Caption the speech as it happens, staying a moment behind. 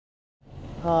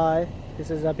Hi, this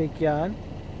is Abhigyan.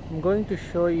 I'm going to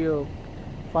show you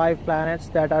 5 planets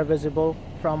that are visible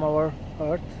from our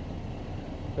Earth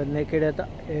with naked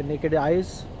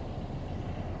eyes.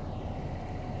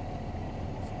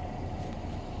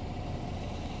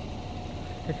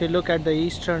 If you look at the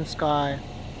eastern sky,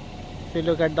 if you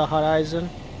look at the horizon,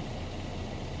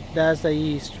 that's the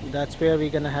east. That's where we're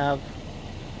gonna have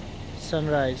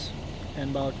sunrise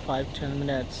in about 5-10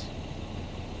 minutes.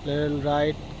 Little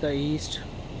right, the east.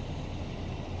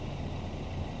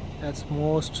 That's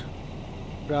most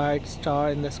bright star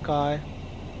in the sky.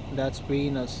 That's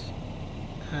Venus.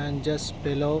 And just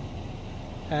below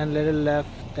and little left,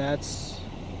 that's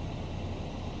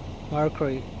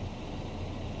Mercury.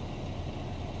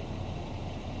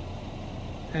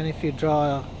 And if you draw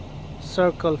a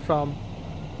circle from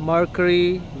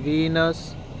Mercury,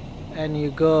 Venus, and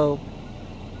you go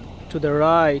to the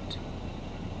right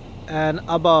and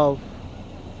above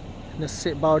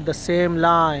about the same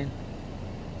line,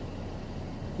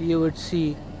 you would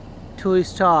see 2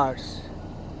 stars.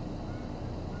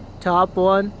 Top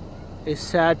one is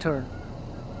Saturn,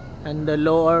 and the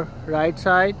lower right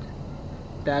side,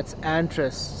 that's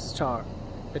Antares star.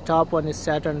 The top one is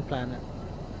Saturn planet.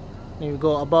 When you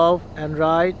go above and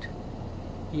right,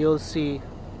 you'll see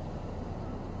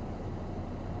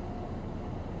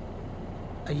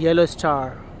a yellow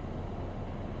star.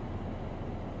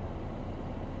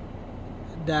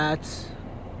 That's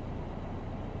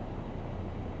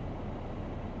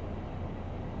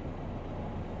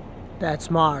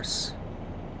Mars.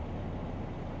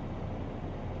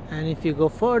 And if you go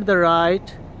further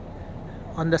right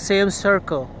on the same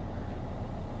circle,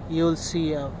 you'll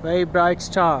see a very bright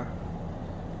star.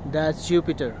 That's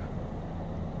Jupiter.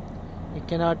 You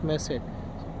cannot miss it.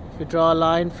 If you draw a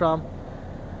line from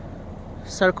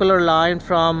circular line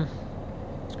from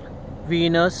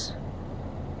Venus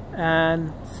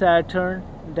and Saturn,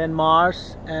 then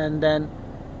Mars, and then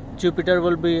Jupiter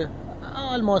will be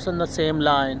almost on the same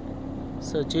line.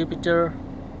 So Jupiter,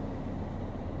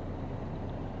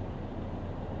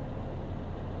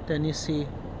 then you see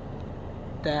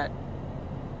that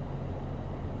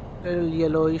little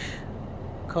yellowish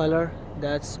color,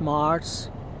 that's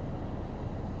Mars,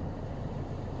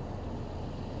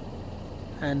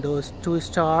 and those 2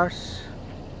 stars.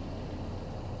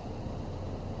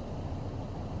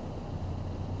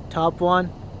 Top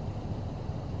one,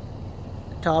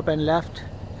 top and left,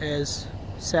 is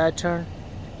Saturn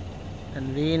and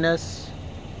Venus,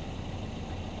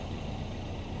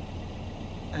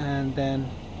 and then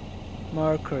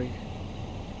Mercury.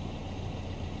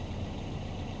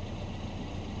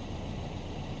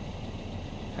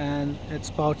 And it's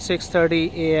about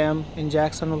 6:30 a.m. in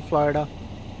Jacksonville, Florida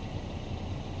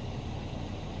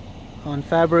on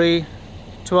February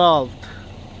 12th,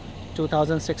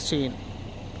 2016.